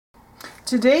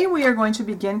Today we are going to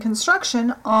begin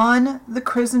construction on the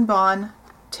Bond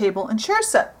table and chair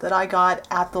set that I got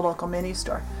at the local mini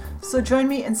store. So join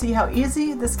me and see how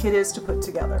easy this kit is to put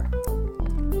together.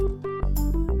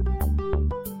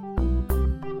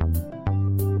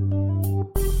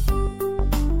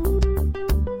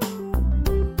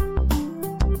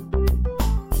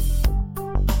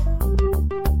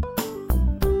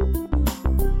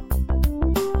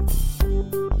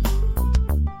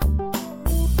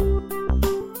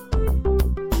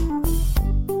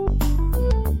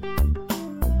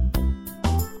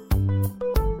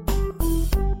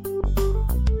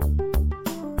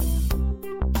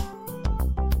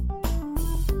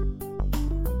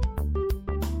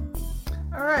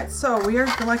 Alright, so we are,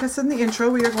 like I said in the intro,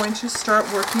 we are going to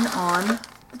start working on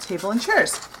the table and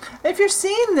chairs. If you're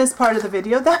seeing this part of the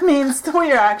video, that means that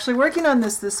we are actually working on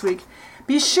this week.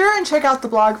 Be sure and check out the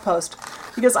blog post,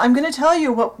 because I'm going to tell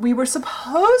you what we were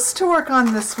supposed to work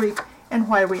on this week and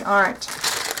why we aren't.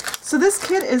 So this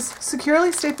kit is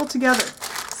securely stapled together,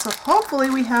 so hopefully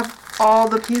we have all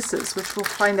the pieces, which we'll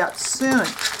find out soon.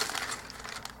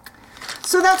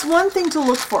 So that's one thing to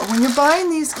look for when you're buying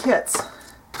these kits.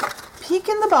 Peek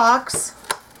in the box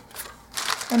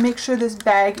and make sure this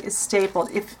bag is stapled,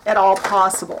 if at all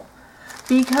possible.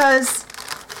 Because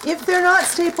if they're not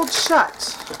stapled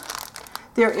shut,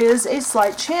 there is a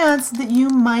slight chance that you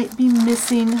might be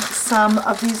missing some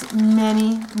of these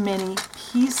many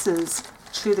pieces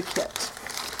to the kit.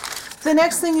 The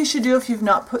next thing you should do if you've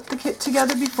not put the kit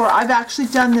together before, I've actually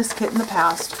done this kit in the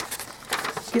past,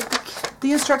 get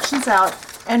the instructions out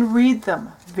and read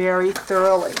them very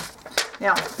thoroughly.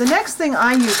 Now, the next thing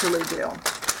I usually do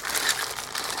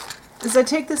is I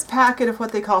take this packet of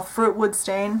what they call fruit wood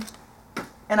stain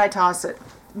and I toss it.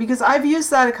 Because I've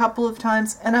used that a couple of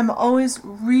times and I'm always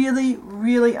really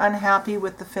unhappy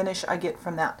with the finish I get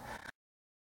from that.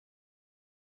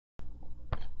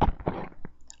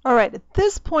 Alright, at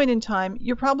this point in time,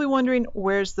 you're probably wondering,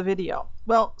 where's the video?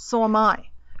 Well, so am I,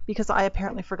 because I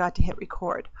apparently forgot to hit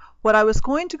record. What I was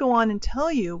going to go on and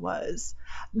tell you was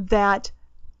that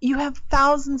you have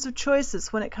thousands of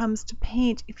choices when it comes to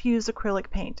paint if you use acrylic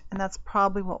paint, and that's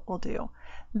probably what we'll do.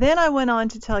 Then I went on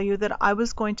to tell you that I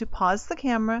was going to pause the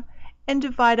camera and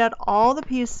divide out all the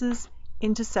pieces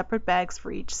into separate bags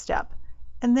for each step,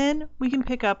 and then we can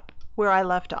pick up where I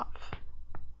left off.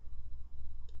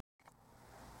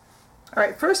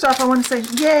 Alright, first off I want to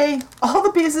say, yay! All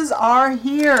the pieces are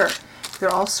here! They're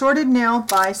all sorted now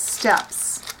by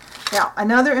steps. Now,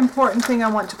 another important thing I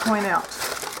want to point out.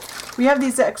 We have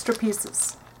these extra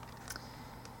pieces.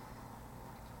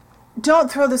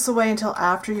 Don't throw this away until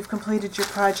after you've completed your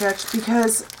project,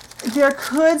 because there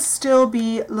could still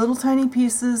be little tiny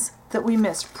pieces that we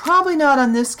missed. Probably not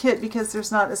on this kit because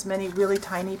there's not as many really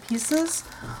tiny pieces,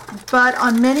 but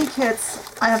on many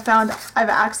kits I have found I've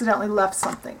accidentally left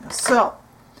something. So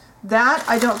that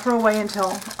I don't throw away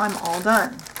until I'm all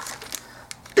done.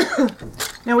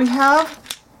 Now we have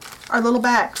our little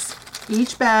bags.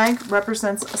 Each bag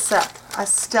represents a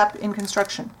step in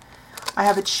construction. I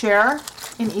have a chair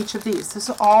in each of these. This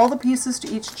is all the pieces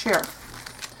to each chair.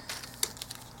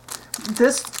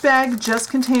 This bag just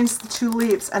contains the 2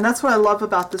 leaves, and that's what I love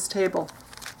about this table.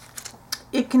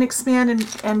 It can expand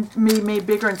and be made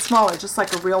bigger and smaller, just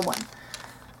like a real one.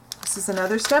 This is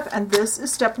another step, and this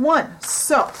is step 1.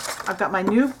 So, I've got my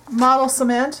new model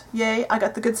cement. Yay, I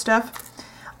got the good stuff.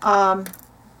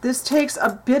 This takes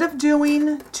a bit of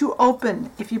doing to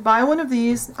open. If you buy one of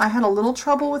these, I had a little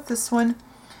trouble with this one.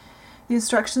 The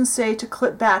instructions say to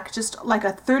clip back just like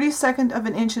a 32nd of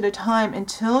an inch at a time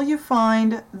until you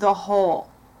find the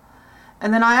hole.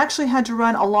 And then I actually had to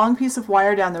run a long piece of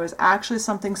wire down. There was actually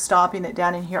something stopping it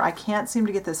down in here. I can't seem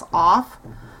to get this off,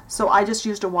 so I just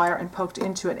used a wire and poked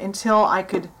into it until I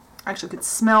could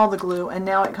smell the glue, and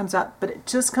now it comes out, but it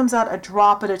just comes out a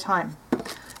drop at a time.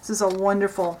 This is a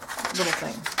wonderful little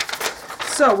thing.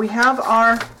 So we have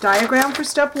our diagram for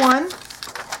step 1.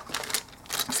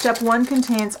 Step 1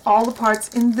 contains all the parts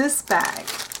in this bag.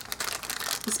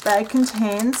 This bag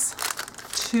contains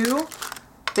 2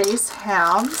 base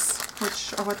halves,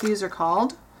 which are what these are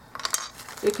called.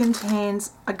 It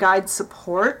contains a guide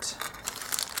support,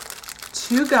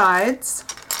 2 guides,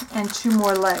 and 2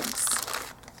 more legs.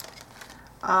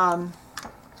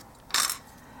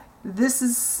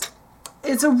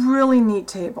 It's a really neat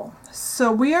table.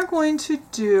 So we are going to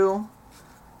do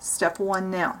step 1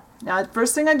 now. Now, the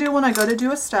first thing I do when I go to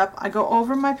do a step, I go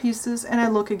over my pieces and I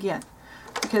look again.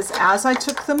 Because as I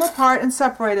took them apart and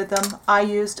separated them, I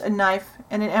used a knife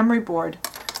and an emery board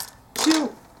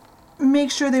to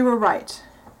make sure they were right.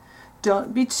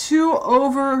 Don't be too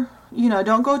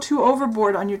don't go too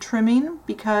overboard on your trimming,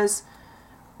 because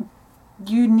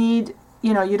you need,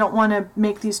 you know, you don't want to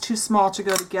make these too small to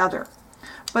go together.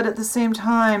 But at the same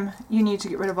time, you need to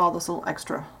get rid of all those little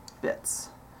extra bits.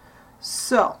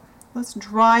 So let's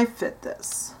dry fit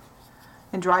this.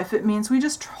 And dry fit means we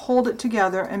just hold it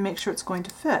together and make sure it's going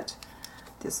to fit.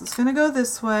 This is going to go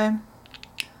this way.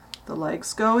 The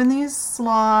legs go in these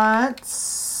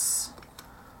slots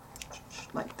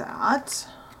like that.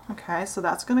 Okay, so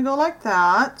that's going to go like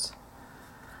that.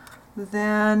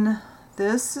 Then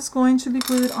this is going to be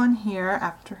glued on here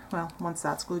after, well, once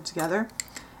that's glued together.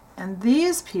 And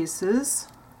these pieces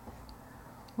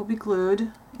will be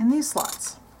glued in these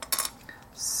slots.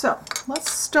 So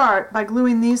let's start by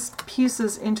gluing these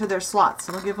pieces into their slots.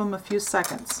 It'll give them a few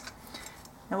seconds.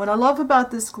 And what I love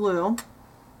about this glue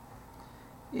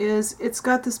is it's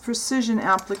got this precision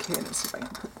applicator. Let's see if I can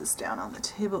put this down on the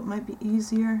table. It might be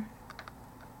easier.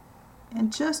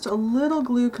 And just a little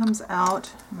glue comes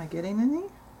out. Am I getting any?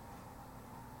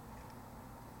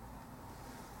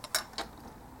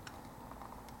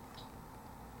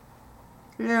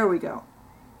 There we go.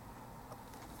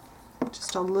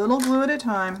 Just a little glue at a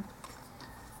time.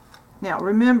 Now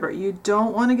remember, you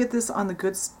don't want to get this on the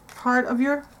good part of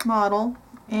your model,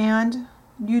 and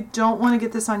you don't want to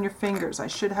get this on your fingers. I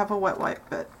should have a wet wipe,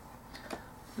 but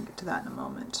we'll get to that in a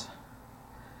moment.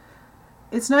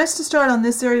 It's nice to start on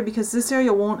this area because this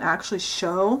area won't actually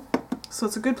show, so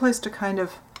it's a good place to kind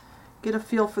of get a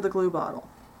feel for the glue bottle.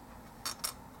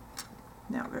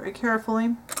 Now very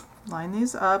carefully line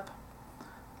these up,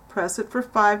 press it for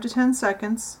 5 to 10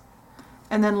 seconds,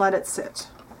 and then let it sit.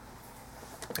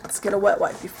 Let's get a wet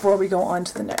wipe before we go on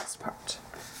to the next part.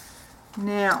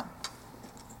 Now,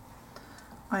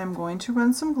 I am going to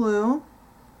run some glue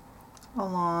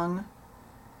along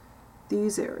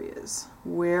these areas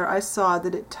where I saw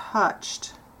that it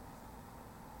touched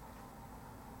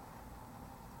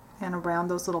and around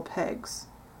those little pegs.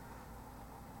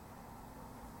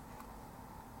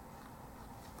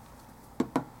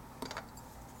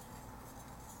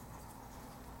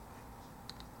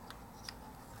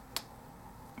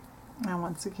 And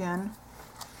once again,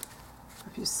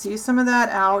 if you see some of that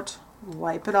out,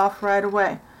 wipe it off right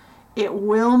away. It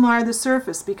will mar the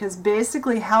surface because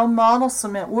basically how model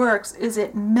cement works is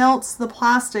it melts the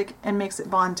plastic and makes it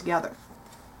bond together.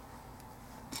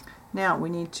 Now we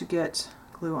need to get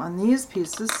glue on these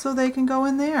pieces so they can go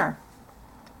in there.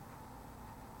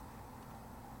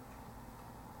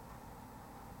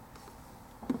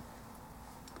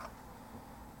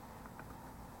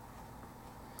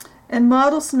 And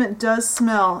model cement does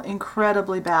smell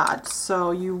incredibly bad,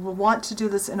 so you will want to do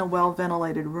this in a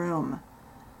well-ventilated room.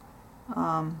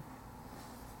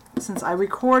 Since I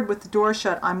record with the door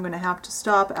shut, I'm going to have to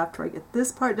stop after I get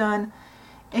this part done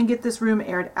and get this room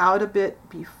aired out a bit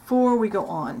before we go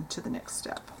on to the next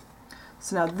step.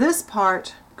 So now this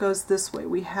part goes this way.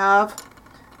 We have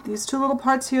these two little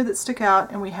parts here that stick out,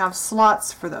 and we have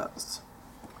slots for those.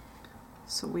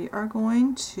 So we are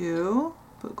going to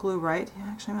put glue right,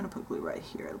 actually I'm going to put glue right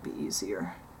here, it'll be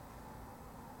easier.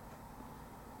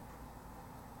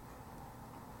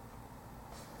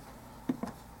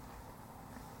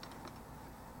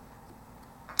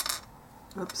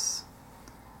 Oops.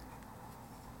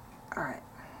 Alright.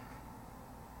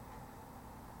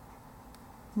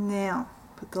 Now,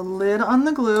 put the lid on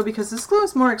the glue because this glue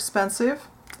is more expensive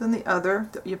than the other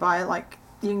that you buy, like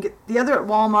you can get the other at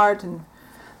Walmart and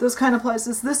those kind of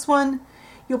places. This one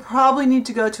you'll probably need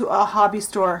to go to a hobby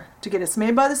store to get it. It's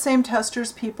made by the same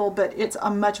testers people, but it's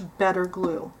a much better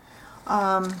glue.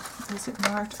 Is it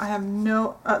marked? I have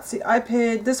no, see, I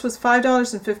paid, this was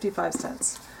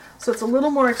 $5.55. So it's a little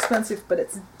more expensive, but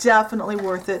it's definitely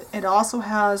worth it. It also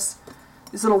has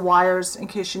these little wires in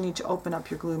case you need to open up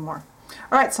your glue more.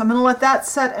 Alright, so I'm going to let that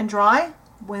set and dry.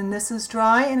 When this is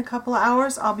dry in a couple of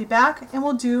hours, I'll be back and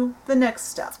we'll do the next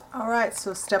step. Alright,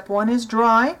 so step 1 is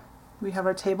dry. We have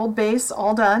our table base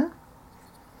all done.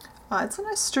 It's a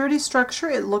nice sturdy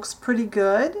structure. It looks pretty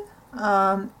good.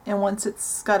 And once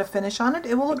it's got a finish on it,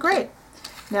 it will look great.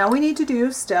 Now we need to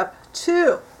do step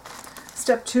 2.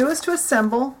 Step 2 is to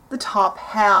assemble the top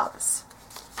halves.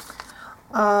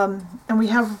 And we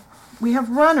have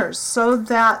runners so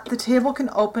that the table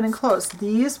can open and close.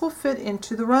 These will fit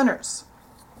into the runners.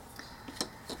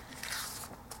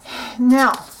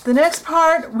 Now, the next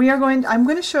part I'm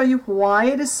going to show you why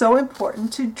it is so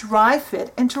important to dry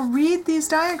fit and to read these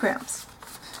diagrams.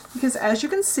 Because as you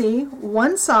can see,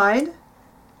 one side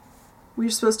we're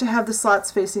supposed to have the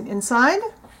slots facing inside,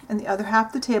 and the other half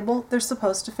of the table they're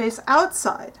supposed to face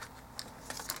outside.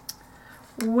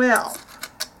 Well,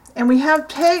 and we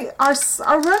have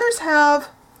our runners have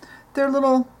their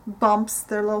little bumps,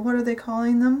 their little, what are they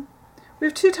calling them? We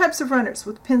have two types of runners,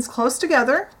 with pins close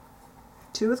together,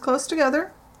 two with close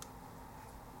together,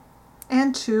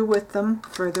 and two with them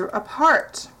further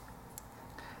apart.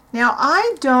 Now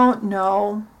I don't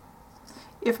know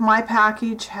if my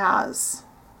package does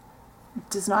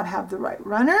not have the right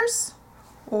runners,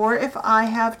 or if I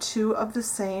have two of the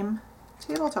same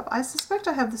tabletop. I suspect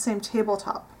I have the same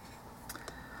tabletop.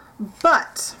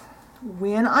 But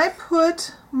when I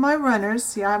put my runners,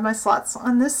 see I have my slots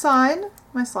on this side,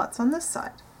 my slots on this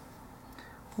side.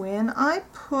 When I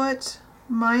put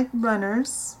my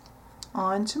runners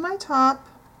onto my top,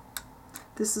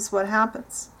 this is what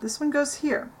happens. This one goes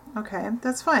here. Okay,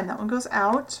 that's fine. That one goes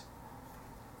out.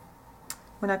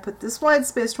 When I put this wide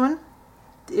spaced one,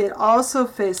 it also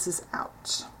faces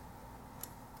out.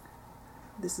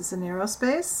 This is a narrow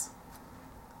space.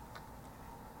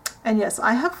 And yes,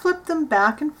 I have flipped them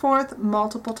back and forth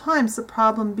multiple times. The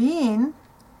problem being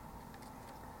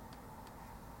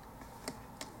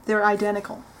they're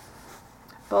identical.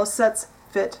 Both sets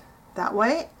fit that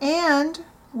way. And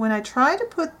when I try to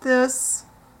put this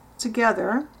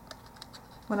together,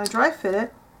 when I dry fit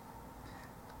it,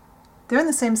 they're in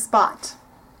the same spot.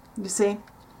 You see?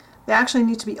 They actually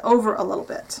need to be over a little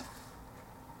bit.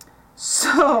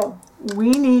 So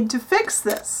we need to fix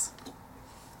this.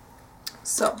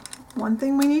 So one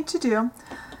thing we need to do,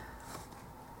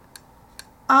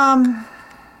 and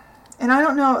I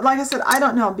don't know, like I said, I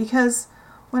don't know, because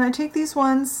when I take these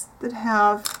ones that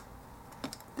have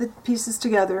the pieces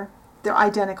together, they're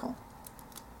identical.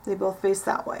 They both face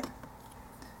that way.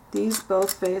 These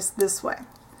both face this way.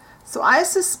 So I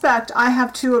suspect I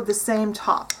have two of the same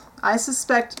top. I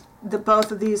suspect that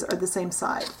both of these are the same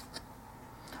side.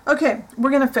 Okay, we're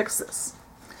going to fix this.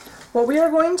 What we are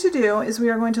going to do is we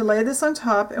are going to lay this on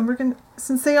top, and we're going to,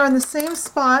 since they are in the same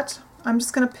spot, I'm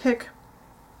just going to pick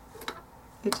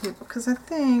a table, because I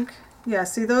think, yeah,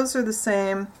 see, those are the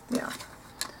same, yeah.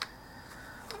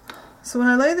 So when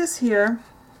I lay this here,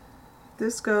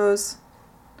 this goes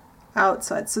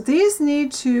outside. So these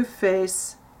need to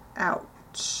face out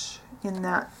in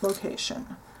that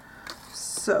location.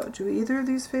 So do either of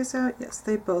these face out? Yes,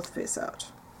 they both face out.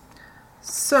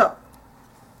 So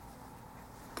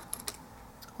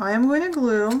I am going to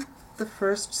glue the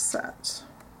first set.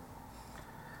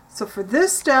 So for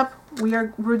this step,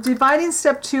 we're dividing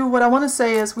step 2. What I want to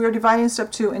say is we are dividing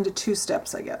step 2 into 2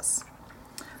 steps, I guess.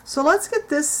 So let's get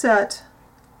this set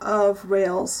of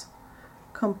rails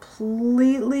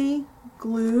completely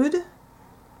glued.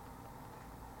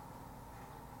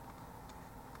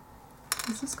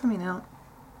 Is this coming out?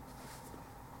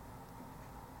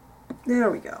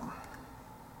 There we go.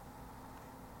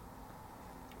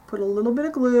 Put a little bit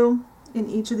of glue in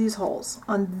each of these holes.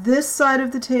 On this side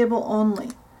of the table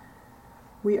only.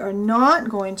 We are not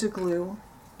going to glue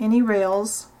any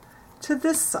rails to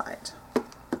this side.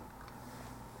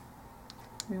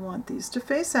 We want these to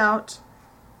face out.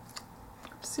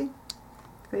 See?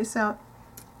 Face out.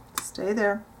 Stay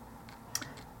there.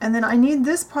 And then I need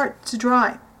this part to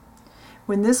dry.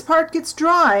 When this part gets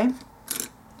dry,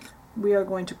 we are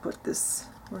going to put this,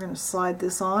 we're going to slide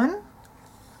this on.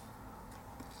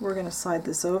 We're going to slide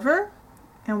this over,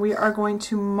 and we are going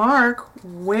to mark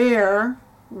where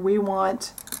we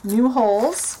want new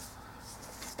holes.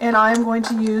 And I am going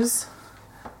to use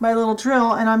my little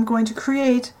drill, and I'm going to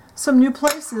create some new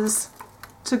places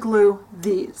to glue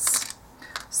these.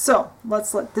 So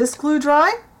let's let this glue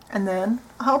dry, and then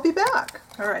I'll be back.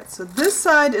 Alright, so this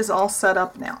side is all set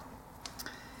up now.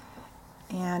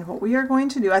 And what we are going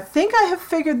to do, I think I have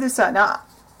figured this out. Now,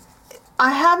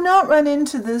 I have not run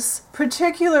into this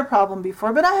particular problem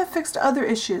before, but I have fixed other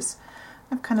issues.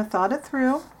 I've kind of thought it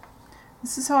through.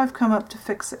 This is how I've come up to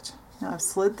fix it. Now I've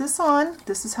slid this on.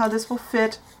 This is how this will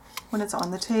fit when it's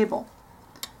on the table.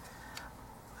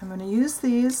 I'm going to use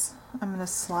these. I'm going to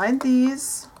slide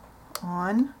these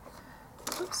on.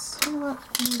 Oops, you know what?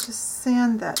 Let me just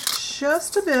sand that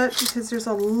just a bit, because there's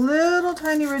a little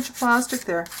tiny ridge of plastic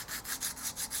there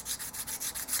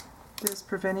that is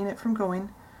preventing it from going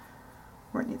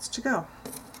where it needs to go.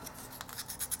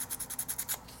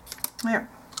 There,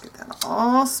 get that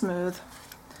all smooth.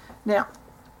 Now,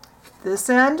 this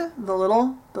end, the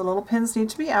little pins need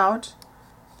to be out,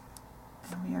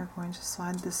 and we are going to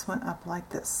slide this one up like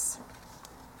this.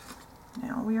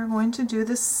 Now we are going to do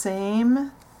the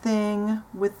same thing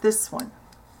with this one.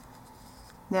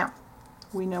 Now,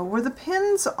 we know where the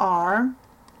pins are.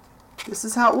 This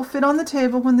is how it will fit on the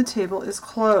table when the table is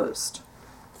closed.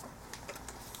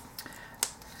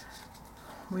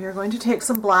 We are going to take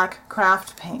some black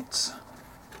craft paint,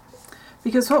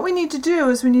 because what we need to do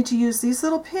is we need to use these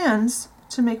little pins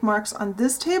to make marks on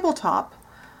this tabletop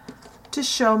to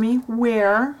show me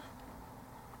where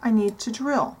I need to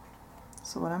drill.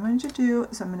 So what I'm going to do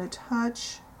is I'm going to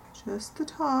touch just the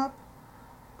top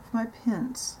of my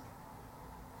pins.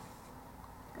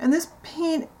 And this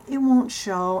paint, it won't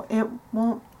show, it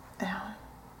won't,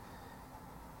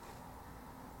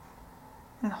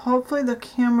 and hopefully the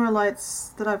camera lights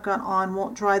that I've got on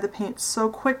won't dry the paint so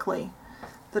quickly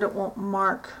that it won't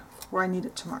mark where I need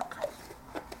it to mark.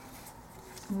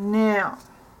 Now,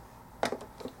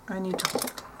 I need to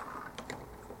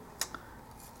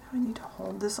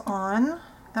hold this on.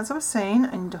 As I was saying,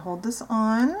 I need to hold this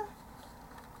on.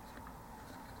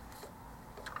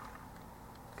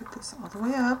 Get this all the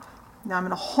way up. Now I'm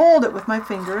going to hold it with my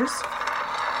fingers.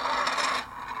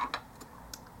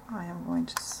 I am going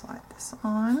to slide this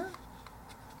on.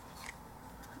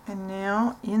 And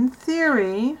now, in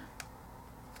theory,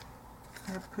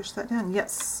 I have to push that down.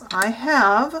 Yes, I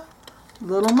have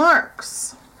little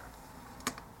marks.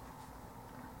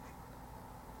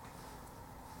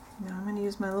 Now I'm going to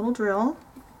use my little drill.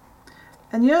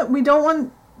 And yet we don't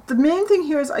want, the main thing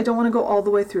here is I don't want to go all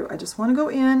the way through. I just want to go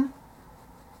in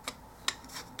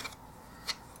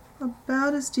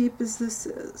about as deep as this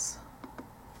is.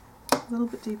 A little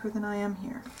bit deeper than I am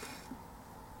here.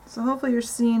 So hopefully you're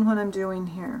seeing what I'm doing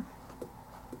here.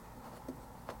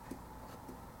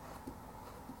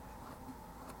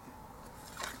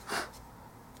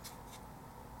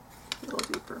 A little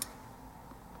deeper.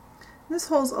 This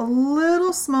hole's a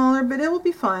little smaller, but it will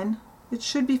be fine. It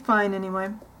should be fine anyway.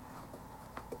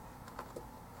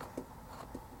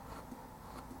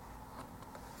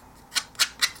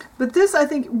 But this, I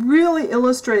think, really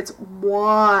illustrates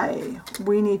why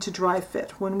we need to dry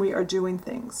fit when we are doing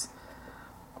things.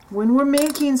 When we're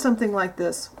making something like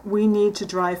this, we need to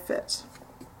dry fit.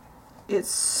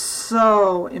 It's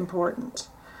so important.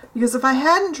 Because if I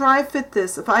hadn't dry fit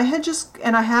this, if I had just,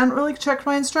 and I hadn't really checked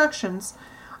my instructions,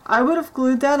 I would have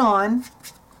glued that on,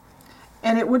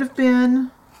 and it would have been,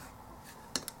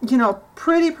 you know,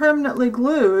 pretty permanently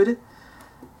glued,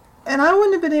 and I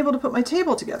wouldn't have been able to put my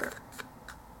table together.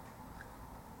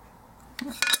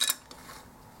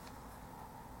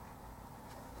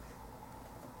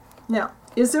 Now,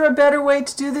 is there a better way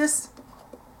to do this?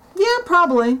 Yeah,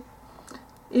 probably.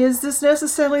 Is this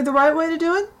necessarily the right way to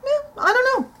do it? Yeah, I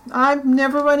don't know. I've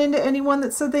never run into anyone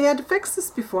that said they had to fix this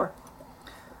before.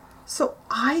 So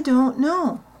I don't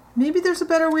know. Maybe there's a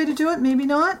better way to do it, maybe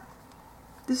not.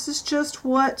 This is just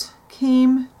what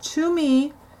came to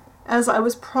me as I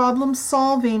was problem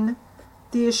solving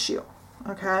the issue,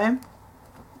 okay?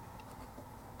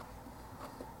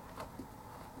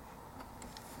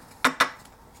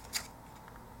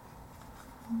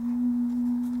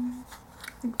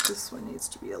 I think this one needs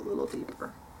to be a little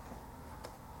deeper.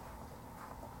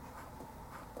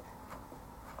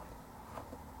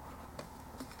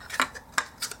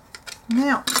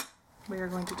 Now, we are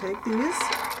going to take these.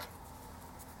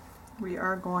 We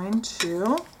are going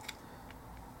to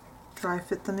dry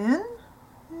fit them in.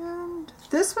 And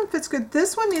this one fits good.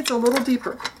 This one needs a little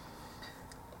deeper.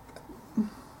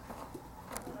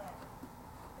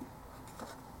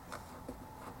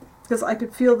 Because I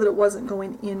could feel that it wasn't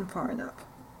going in far enough.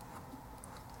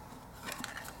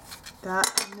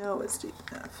 That I know is deep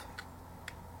enough.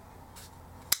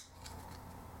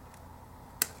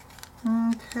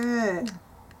 Okay.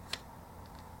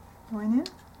 Going in.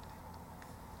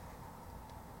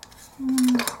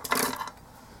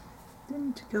 They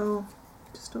need to go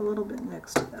just a little bit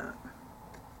next to that.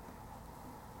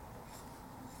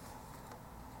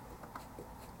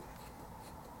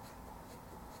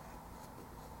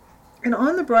 And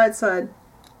on the bright side,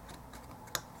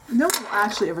 no one will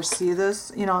actually ever see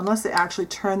this, you know, unless they actually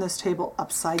turn this table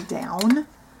upside down.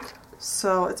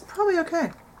 So it's probably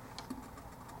okay.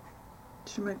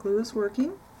 Sure my glue is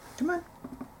working. Come on.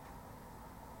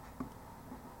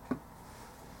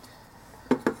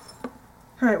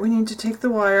 All right, we need to take the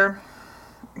wire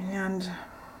and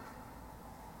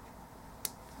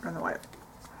run the wire.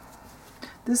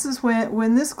 This is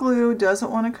when this glue doesn't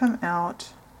want to come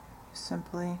out,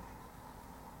 simply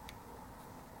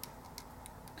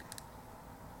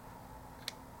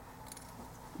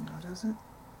no, it doesn't.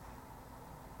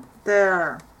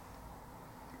 There.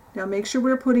 Now make sure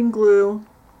we're putting glue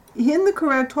in the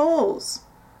correct holes.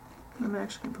 I'm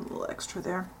actually going to put a little extra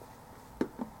there.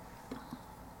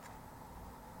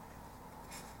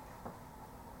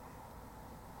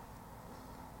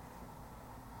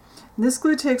 And this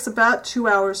glue takes about 2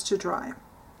 hours to dry.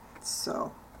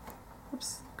 So,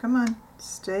 oops, come on,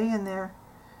 stay in there.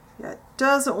 Yeah, it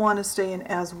doesn't want to stay in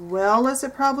as well as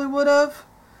it probably would have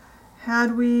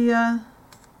had we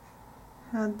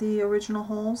had the original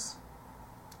holes.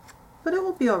 But it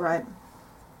will be all right.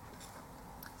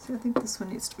 See, I think this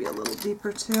one needs to be a little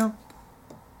deeper too.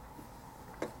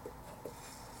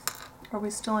 Are we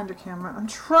still under camera? I'm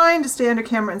trying to stay under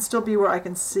camera and still be where I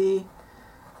can see.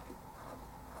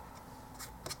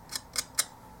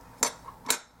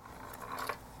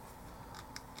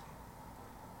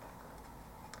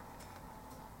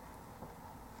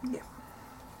 Yeah.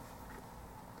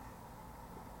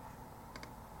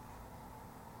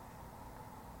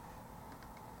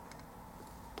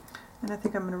 And I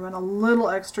think I'm going to run a little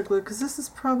extra glue because this is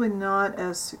probably not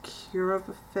as secure of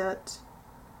a fit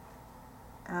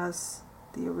as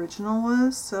the original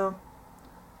was. So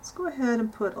let's go ahead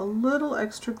and put a little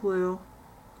extra glue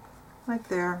like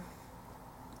there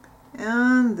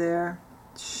and there,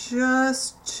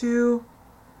 just to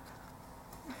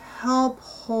help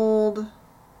hold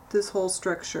this whole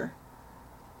structure.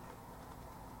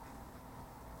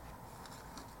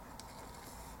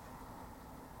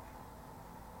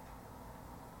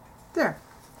 There.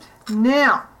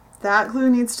 Now that glue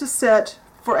needs to set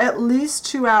for at least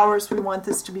 2 hours. We want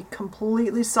this to be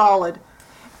completely solid,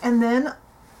 and then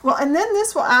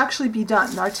this will actually be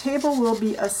done. Our table will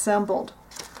be assembled.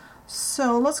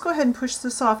 So let's go ahead and push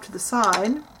this off to the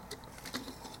side,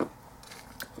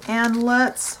 and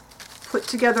let's put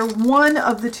together one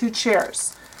of the 2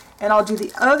 chairs, and I'll do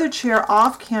the other chair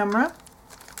off camera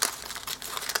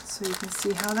so you can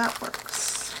see how that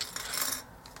works.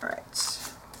 All right,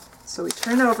 so we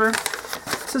turn over.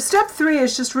 So step 3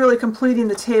 is just really completing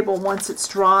the table once it's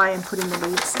dry and putting the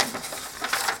leaves in.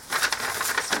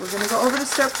 So we're going to go over to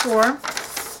step 4.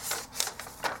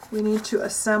 We need to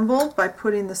assemble by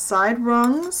putting the side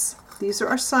rungs. These are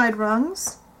our side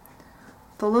rungs.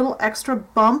 The little extra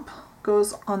bump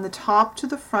goes on the top to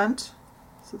the front.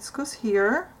 So this goes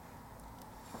here.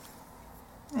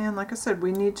 And like I said,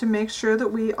 we need to make sure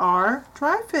that we are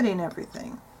dry fitting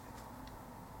everything.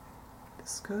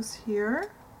 This goes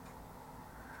here.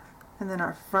 And then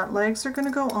our front legs are going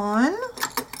to go on.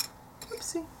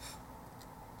 Oopsie.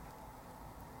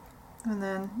 And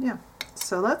then, yeah.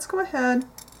 So let's go ahead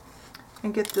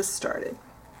and get this started.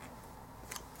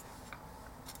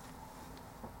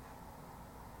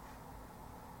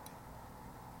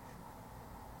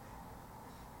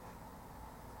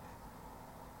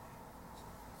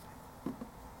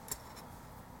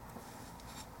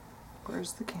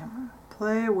 Where's the camera?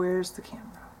 Play, where's the camera?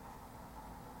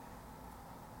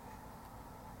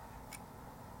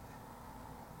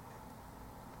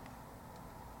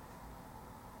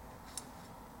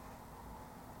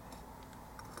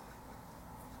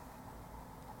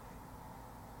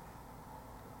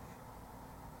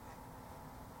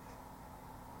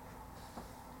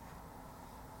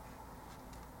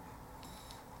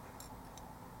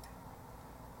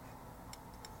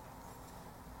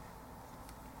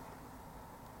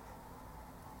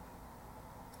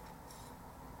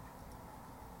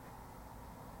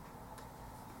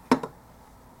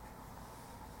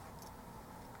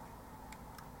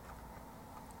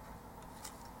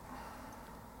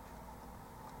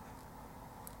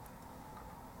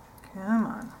 Come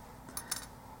on.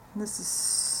 This is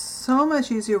so much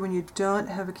easier when you don't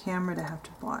have a camera to have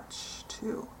to watch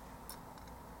too.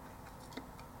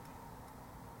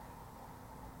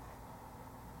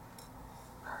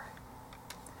 All right.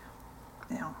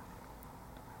 Now,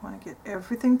 I want to get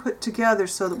everything put together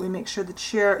so that we make sure the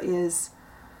chair is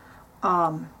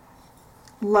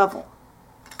level,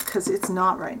 because it's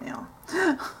not right now.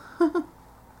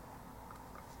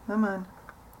 Come on.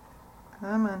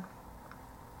 Come on.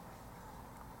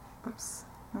 Oops.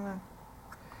 Come on.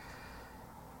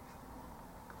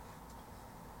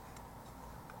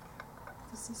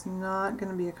 This is not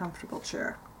going to be a comfortable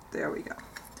chair. There we go.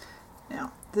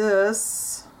 Now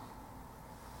this,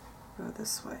 go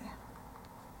this way.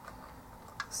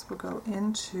 This will go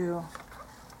into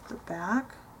the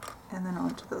back and then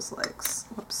onto those legs.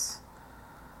 Whoops.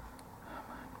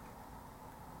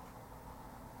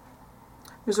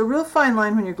 There's a real fine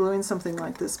line when you're gluing something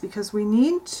like this, because we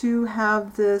need to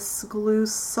have this glue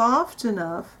soft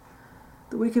enough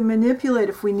that we can manipulate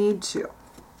if we need to.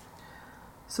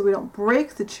 So we don't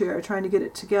break the chair trying to get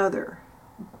it together.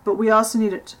 But we also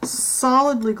need it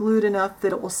solidly glued enough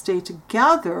that it will stay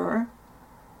together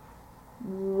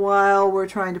while we're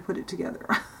trying to put it together.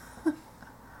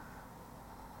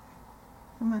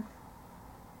 Come on.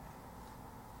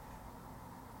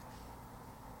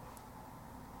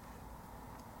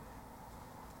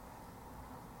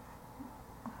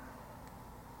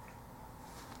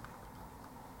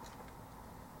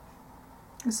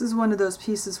 This is one of those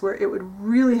pieces where it would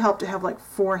really help to have like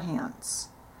 4 hands.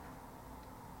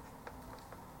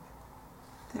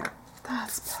 There,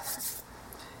 that's better.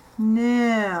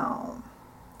 Now,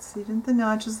 let's seat into the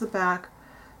notches of the back,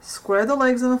 square the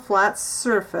legs on a flat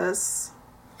surface.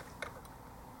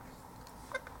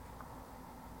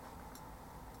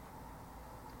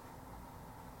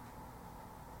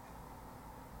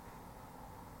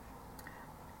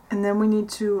 And then we need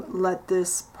to let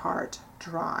this part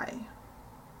dry.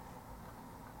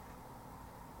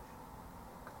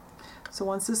 So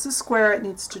once this is square, it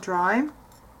needs to dry.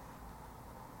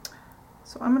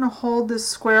 So I'm going to hold this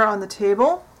square on the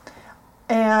table,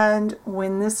 and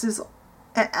when this is,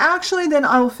 actually then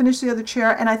I will finish the other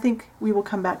chair, and I think we will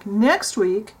come back next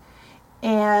week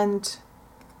and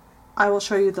I will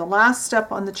show you the last step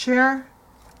on the chair,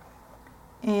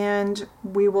 and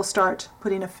we will start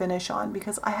putting a finish on,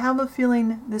 because I have a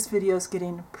feeling this video is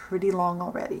getting pretty long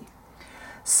already.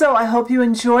 So I hope you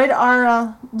enjoyed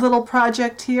our little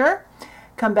project here.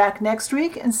 Come back next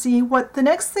week and see what the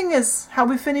next thing is, how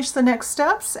we finish the next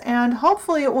steps, and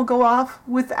hopefully it will go off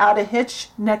without a hitch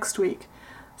next week.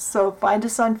 So find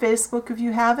us on Facebook if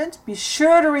you haven't. Be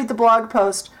sure to read the blog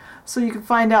post so you can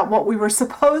find out what we were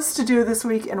supposed to do this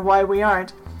week and why we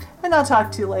aren't. And I'll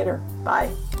talk to you later.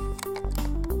 Bye.